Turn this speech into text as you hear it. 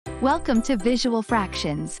Welcome to Visual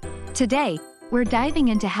Fractions. Today, we're diving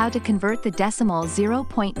into how to convert the decimal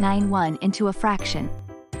 0.91 into a fraction.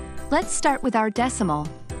 Let's start with our decimal,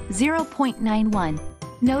 0.91.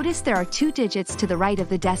 Notice there are two digits to the right of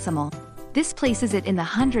the decimal. This places it in the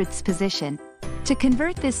hundredths position. To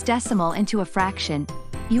convert this decimal into a fraction,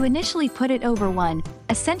 you initially put it over 1,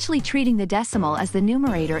 essentially treating the decimal as the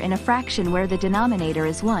numerator in a fraction where the denominator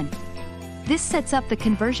is 1. This sets up the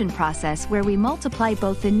conversion process where we multiply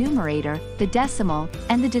both the numerator, the decimal,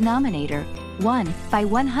 and the denominator, 1, by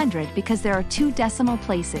 100 because there are two decimal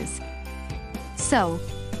places. So,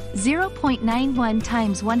 0.91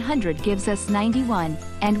 times 100 gives us 91,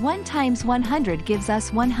 and 1 times 100 gives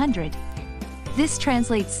us 100. This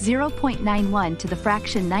translates 0.91 to the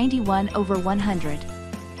fraction 91 over 100.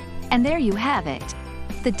 And there you have it.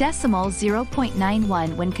 The decimal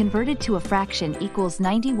 0.91 when converted to a fraction equals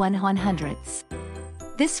 91/100ths.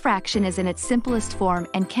 This fraction is in its simplest form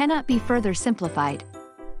and cannot be further simplified.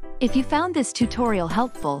 If you found this tutorial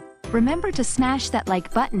helpful, remember to smash that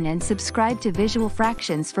like button and subscribe to Visual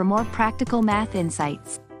Fractions for more practical math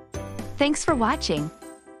insights. Thanks for watching.